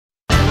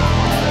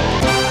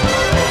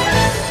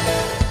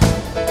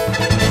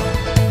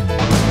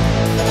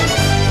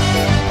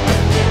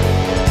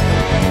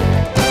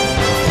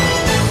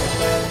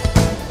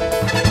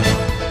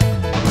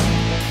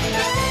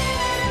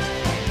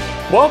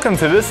Welcome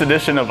to this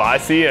edition of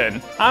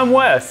ICN. I'm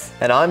Wes.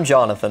 And I'm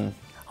Jonathan.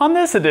 On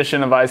this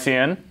edition of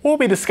ICN, we'll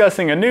be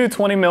discussing a new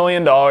 $20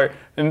 million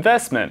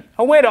investment,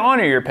 a way to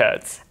honor your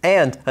pets.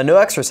 And a new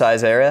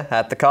exercise area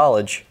at the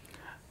college.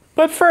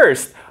 But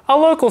first, a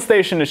local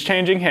station is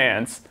changing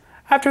hands.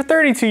 After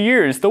 32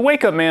 years, the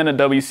wake-up man at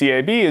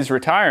WCAB is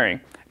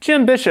retiring.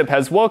 Jim Bishop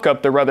has woke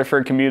up the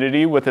Rutherford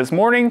community with his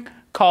morning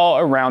call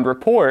around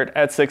report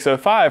at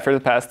 6:05 for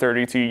the past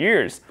 32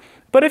 years.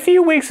 But a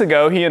few weeks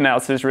ago, he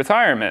announced his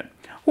retirement.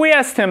 We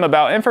asked him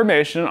about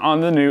information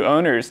on the new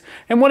owners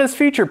and what his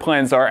future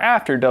plans are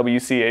after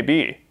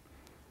WCAB.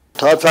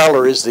 Todd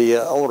Fowler is the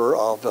owner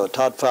of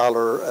Todd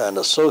Fowler and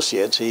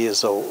Associates. He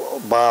is a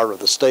buyer of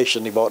the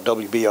station. He bought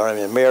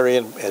WBRM in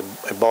Marion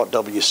and bought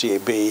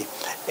WCAB,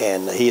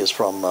 and he is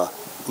from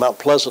Mount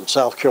Pleasant,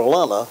 South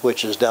Carolina,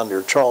 which is down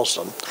near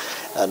Charleston.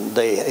 And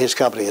his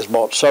company has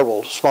bought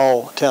several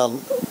small town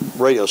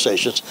radio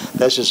stations.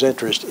 That's his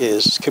interest,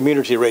 is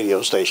community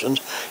radio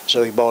stations.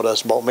 So he bought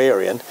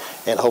Marion,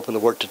 and hoping to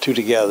work the two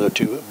together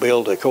to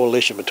build a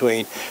coalition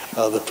between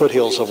the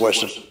foothills of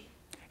Western.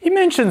 He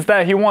mentions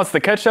that he wants to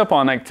catch up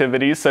on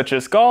activities such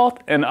as golf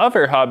and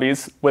other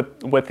hobbies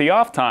with the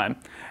off time.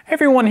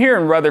 Everyone here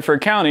in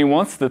Rutherford County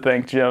wants to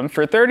thank Jim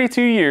for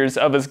 32 years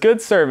of his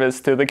good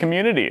service to the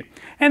community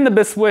and the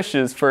best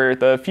wishes for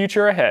the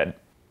future ahead.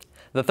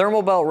 The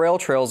Thermal Belt Rail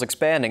Trail is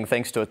expanding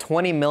thanks to a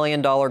 $20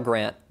 million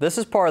grant. This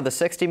is part of the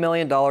 $60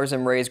 million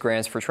in raise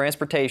grants for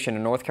transportation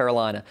in North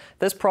Carolina.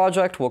 This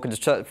project will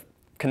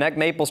connect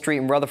Maple Street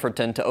in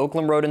Rutherfordton to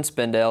Oakland Road in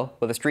Spindale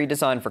with a street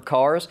designed for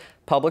cars,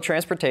 public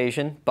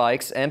transportation,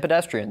 bikes, and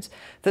pedestrians.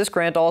 This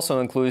grant also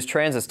includes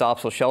transit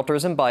stops with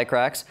shelters and bike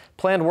racks,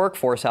 planned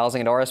workforce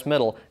housing at RS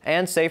Middle,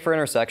 and safer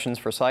intersections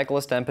for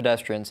cyclists and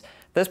pedestrians.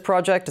 This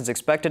project is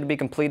expected to be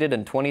completed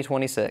in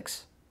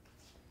 2026.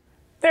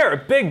 There are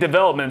big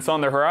developments on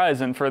the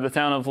horizon for the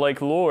town of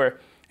Lake Lure,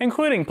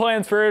 including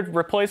plans for a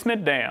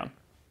replacement dam.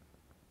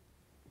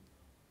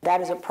 That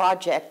is a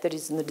project that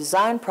is in the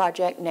design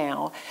project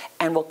now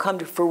and will come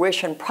to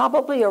fruition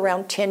probably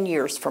around 10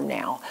 years from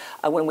now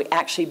when we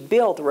actually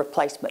build the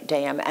replacement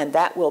dam, and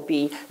that will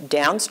be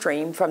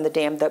downstream from the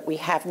dam that we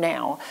have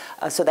now.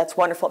 So that's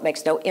wonderful. It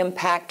makes no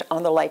impact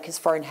on the lake as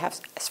far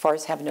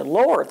as having to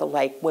lower the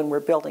lake when we're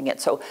building it.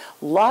 So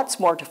lots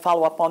more to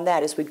follow up on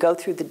that as we go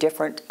through the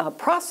different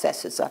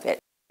processes of it.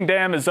 The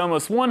dam is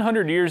almost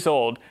 100 years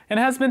old and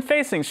has been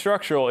facing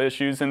structural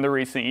issues in the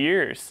recent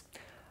years.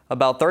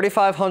 About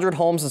 3,500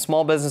 homes and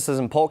small businesses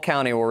in Polk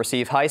County will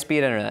receive high-speed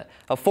internet.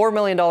 A $4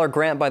 million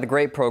grant by the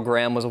GREAT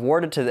program was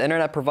awarded to the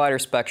internet provider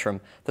Spectrum.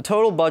 The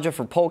total budget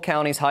for Polk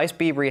County's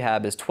high-speed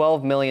rehab is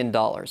 $12 million.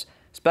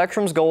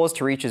 Spectrum's goal is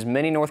to reach as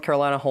many North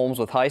Carolina homes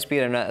with high-speed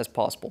internet as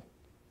possible.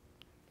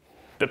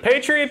 The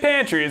Patriot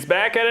Pantry is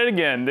back at it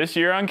again this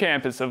year on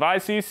campus of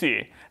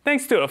ICC,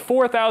 thanks to a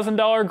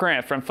 $4,000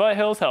 grant from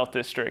Foothills Health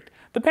District.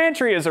 The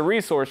pantry is a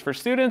resource for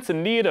students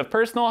in need of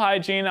personal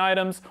hygiene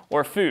items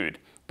or food.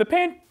 The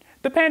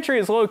pantry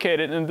is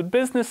located in the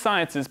Business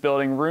Sciences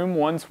Building, room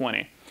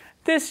 120.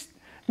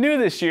 New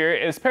this year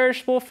is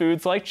perishable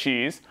foods like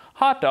cheese,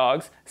 hot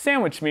dogs,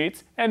 sandwich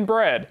meats, and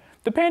bread.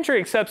 The pantry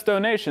accepts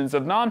donations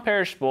of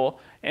non-perishable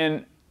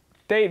and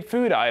date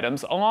food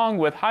items along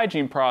with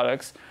hygiene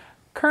products.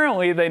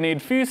 Currently, they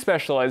need few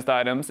specialized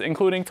items,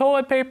 including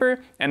toilet paper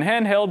and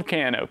handheld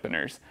can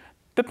openers.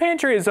 The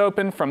pantry is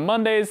open from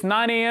Mondays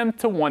 9 a.m.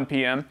 to 1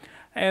 p.m.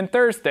 and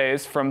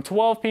Thursdays from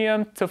 12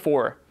 p.m. to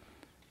 4.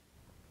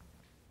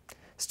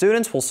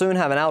 Students will soon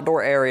have an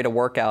outdoor area to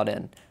work out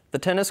in. The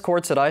tennis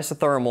courts at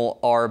Isothermal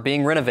are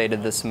being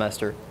renovated this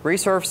semester.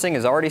 Resurfacing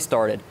has already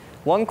started.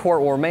 One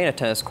court will remain a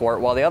tennis court,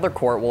 while the other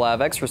court will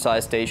have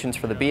exercise stations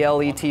for the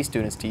BLET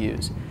students to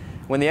use.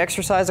 When the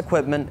exercise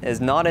equipment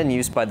is not in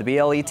use by the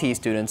BLET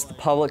students, the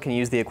public can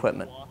use the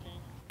equipment.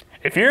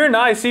 If you're an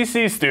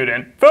ICC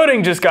student,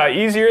 voting just got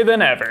easier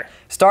than ever.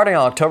 Starting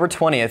on October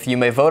 20th, you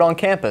may vote on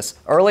campus.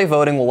 Early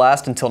voting will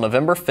last until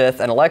November 5th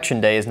and Election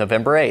Day is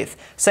November 8th.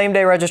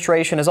 Same-day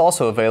registration is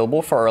also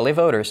available for early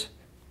voters.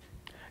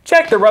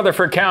 Check the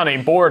Rutherford County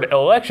Board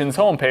Elections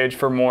homepage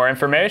for more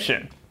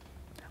information.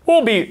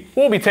 We'll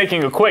be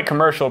taking a quick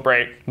commercial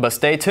break. But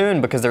stay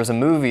tuned because there's a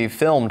movie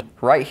filmed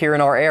right here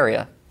in our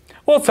area.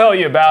 We'll tell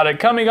you about it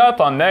coming up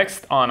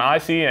next on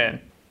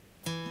ICN.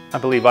 I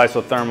believe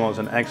isothermal is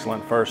an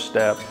excellent first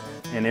step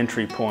and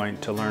entry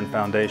point to learn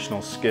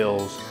foundational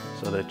skills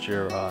so that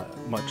you're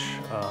much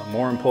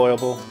more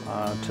employable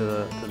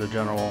to the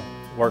general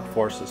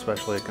workforce,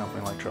 especially a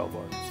company like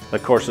Trailblazer. The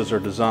courses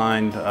are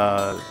designed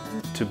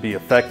to be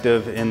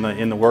effective in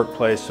the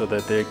workplace so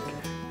that they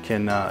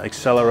can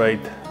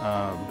accelerate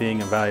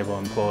being a valuable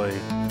employee.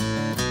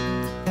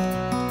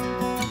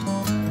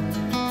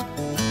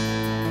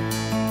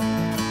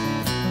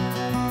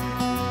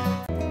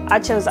 I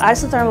chose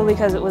Isothermal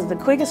because it was the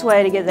quickest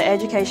way to get the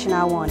education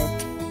I wanted.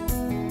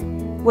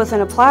 With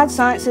an applied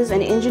sciences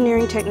and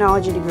engineering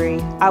technology degree,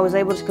 I was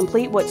able to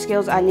complete what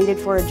skills I needed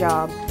for a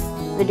job.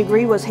 The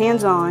degree was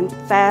hands-on,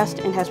 fast,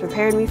 and has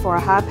prepared me for a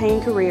high-paying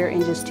career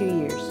in just 2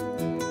 years.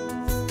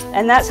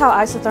 And that's how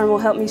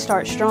Isothermal helped me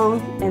start strong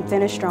and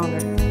finish stronger.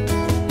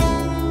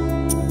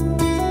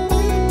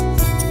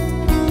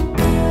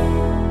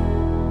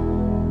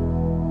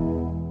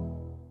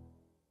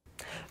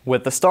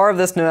 With the start of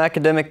this new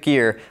academic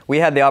year, we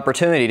had the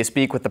opportunity to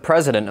speak with the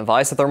president of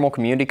Isothermal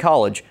Community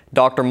College,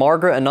 Dr.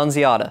 Margaret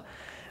Annunziata.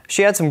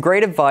 She had some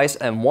great advice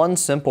and one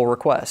simple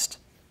request.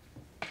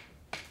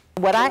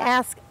 What I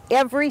ask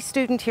every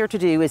student here to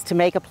do is to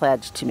make a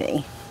pledge to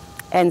me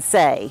and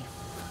say,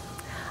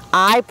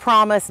 I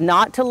promise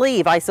not to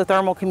leave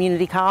Isothermal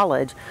Community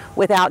College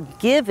without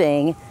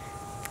giving,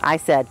 I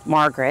said,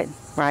 Margaret,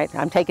 right?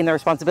 I'm taking the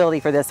responsibility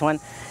for this one,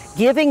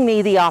 giving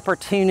me the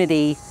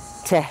opportunity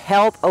to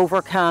help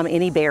overcome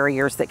any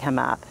barriers that come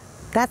up.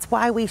 That's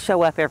why we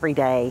show up every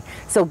day.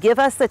 So give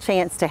us the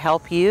chance to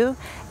help you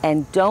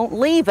and don't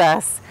leave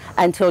us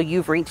until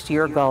you've reached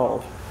your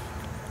goal.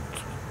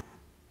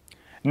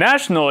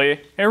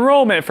 Nationally,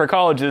 enrollment for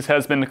colleges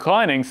has been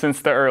declining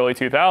since the early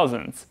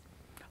 2000s.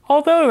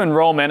 Although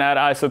enrollment at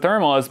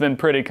Isothermal has been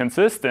pretty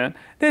consistent,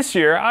 this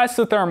year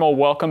Isothermal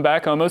welcomed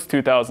back almost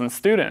 2,000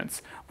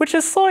 students, which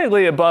is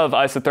slightly above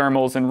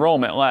Isothermal's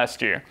enrollment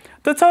last year.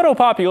 The total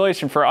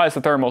population for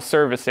Isothermal's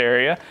service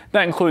area,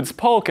 that includes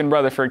Polk and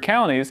Rutherford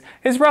counties,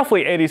 is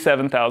roughly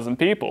 87,000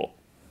 people.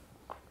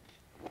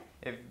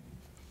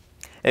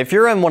 If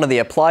you're in one of the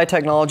Applied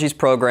Technologies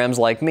programs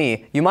like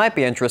me, you might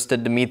be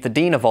interested to meet the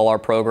dean of all our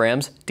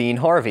programs, Dean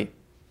Harvey.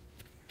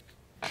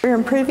 We're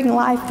improving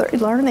life through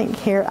learning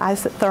here at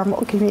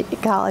Isothermal Community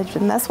College,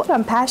 and that's what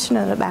I'm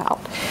passionate about.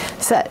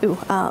 So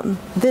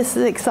this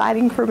is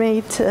exciting for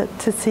me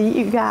to see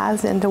you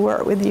guys and to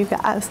work with you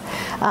guys.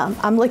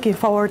 I'm looking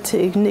forward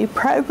to new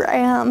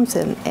programs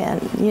and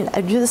you know,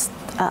 just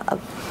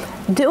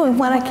doing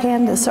what I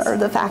can to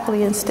serve the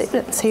faculty and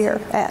students here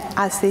at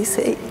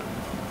ICC.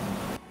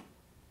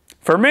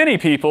 For many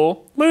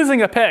people,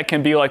 losing a pet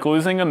can be like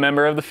losing a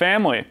member of the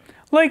family.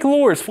 Lake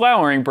Lure's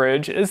Flowering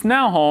Bridge is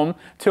now home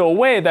to a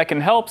way that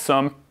can help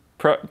some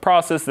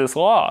process this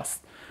loss.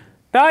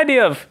 The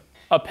idea of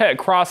a pet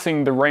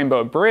crossing the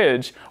Rainbow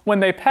Bridge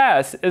when they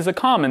pass is a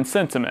common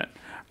sentiment,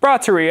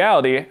 brought to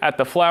reality at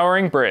the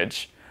Flowering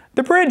Bridge.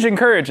 The bridge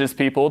encourages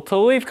people to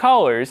leave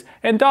collars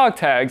and dog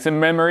tags in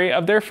memory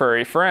of their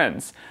furry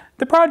friends.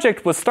 The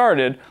project was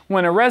started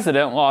when a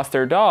resident lost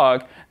their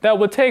dog that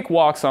would take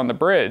walks on the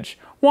bridge,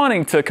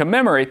 wanting to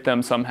commemorate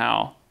them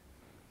somehow.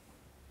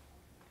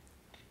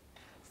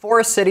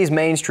 Forest City's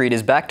Main Street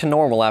is back to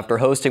normal after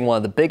hosting one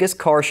of the biggest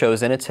car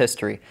shows in its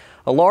history.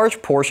 A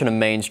large portion of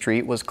Main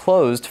Street was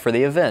closed for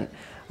the event.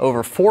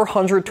 Over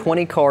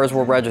 420 cars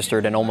were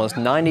registered and almost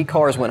 90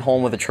 cars went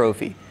home with a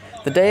trophy.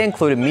 The day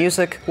included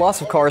music,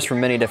 lots of cars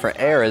from many different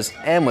eras,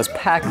 and was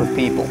packed with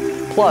people,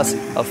 plus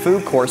a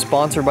food court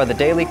sponsored by the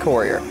Daily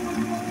Courier.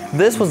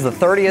 This was the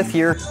 30th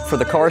year for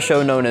the car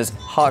show known as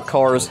Hot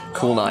Cars,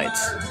 Cool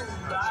Nights.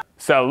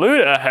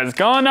 Saluda has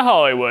gone to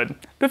Hollywood.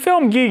 The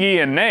film Gigi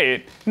and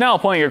Nate, now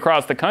playing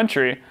across the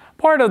country,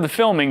 part of the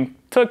filming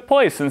took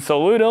place in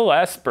Saluda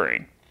last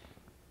spring.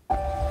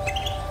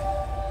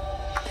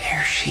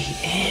 There she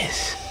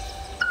is.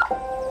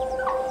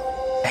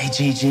 Hey,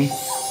 Gigi.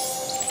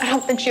 I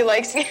don't think she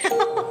likes you.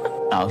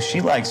 Oh, she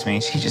likes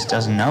me. She just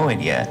doesn't know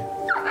it yet.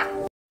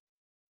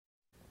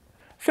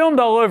 Filmed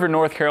all over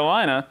North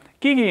Carolina,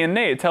 Gigi and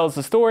Nate tells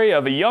the story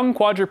of a young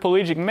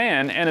quadriplegic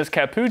man and his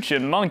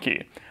capuchin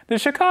monkey. The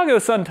Chicago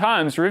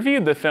Sun-Times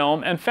reviewed the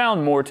film and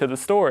found more to the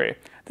story.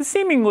 The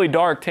seemingly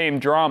dark, tame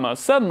drama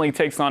suddenly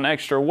takes on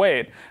extra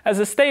weight as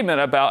a statement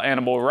about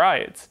animal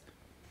rights.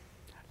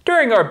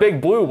 During our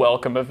Big Blue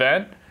welcome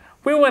event,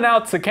 we went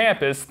out to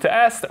campus to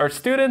ask our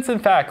students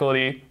and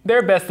faculty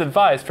their best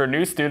advice for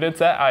new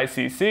students at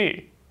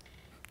ICC.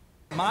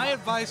 My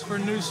advice for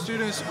new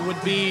students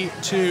would be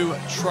to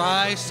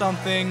try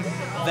something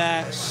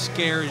that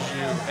scares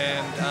you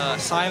and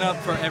sign up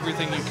for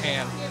everything you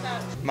can.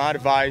 My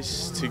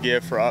advice to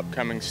give for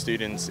upcoming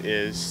students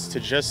is to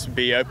just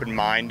be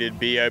open-minded,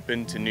 be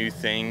open to new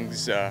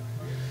things,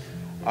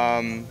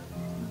 follow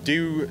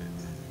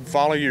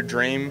your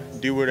dream,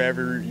 do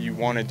whatever you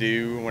want to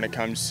do when it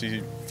comes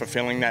to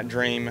fulfilling that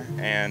dream,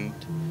 and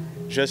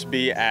just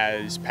be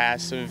as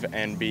passive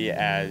and be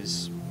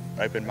as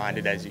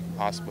open-minded as you can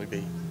possibly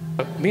be.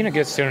 Being a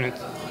good student,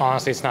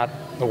 honestly, it's not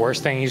the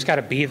worst thing. You just got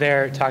to be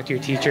there, talk to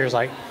your teachers.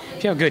 Like,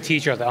 if you have a good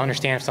teacher, they'll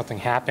understand if something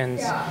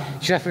happens. You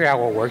just got to figure out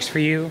what works for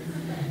you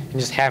and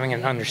just having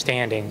an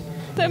understanding.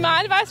 So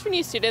my advice for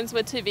new students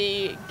would to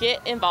be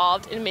get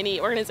involved in many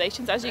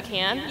organizations as you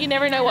can. You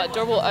never know what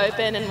door will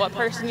open and what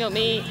person you'll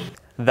meet.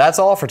 That's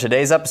all for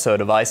today's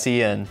episode of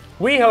ICN.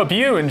 We hope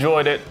you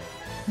enjoyed it.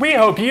 We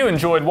hope you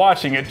enjoyed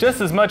watching it just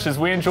as much as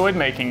we enjoyed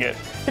making it.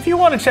 If you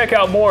want to check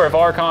out more of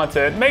our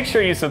content, make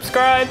sure you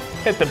subscribe,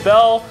 hit the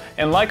bell,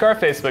 and like our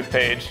Facebook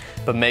page.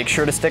 But make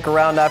sure to stick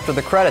around after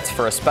the credits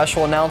for a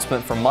special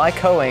announcement from my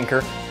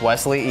co-anchor,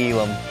 Wesley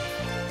Elam.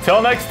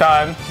 Till next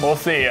time, we'll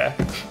see ya.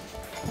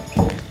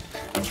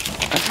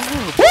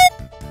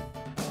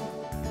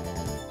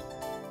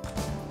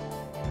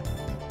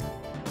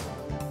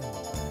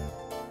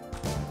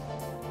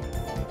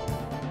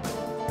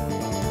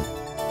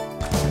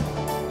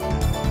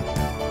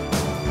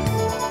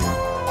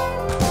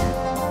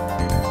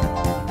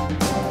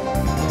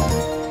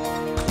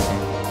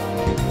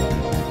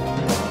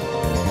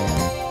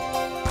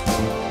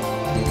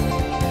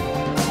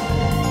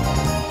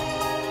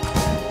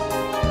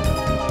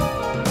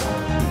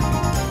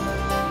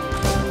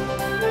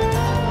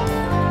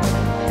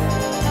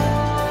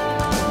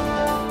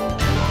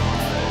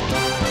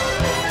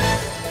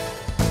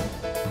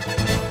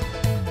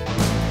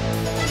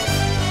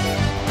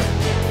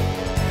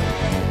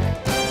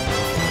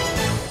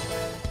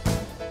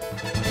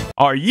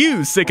 Are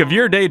you sick of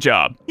your day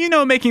job? You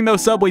know making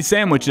those Subway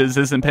sandwiches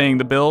isn't paying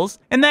the bills.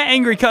 And that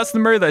angry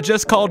customer that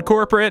just called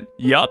corporate?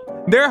 Yup.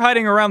 They're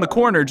hiding around the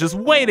corner just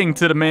waiting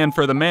to demand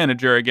for the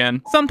manager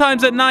again.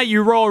 Sometimes at night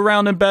you roll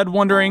around in bed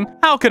wondering,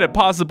 how could it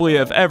possibly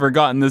have ever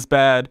gotten this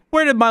bad?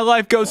 Where did my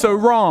life go so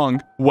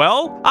wrong?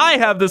 Well, I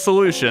have the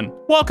solution.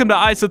 Welcome to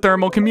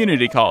Isothermal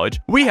Community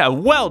College. We have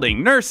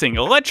welding, nursing,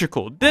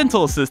 electrical,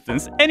 dental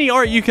assistants, any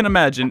art you can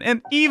imagine,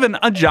 and even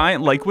a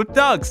giant lake with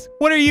ducks.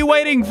 What are you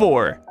waiting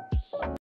for?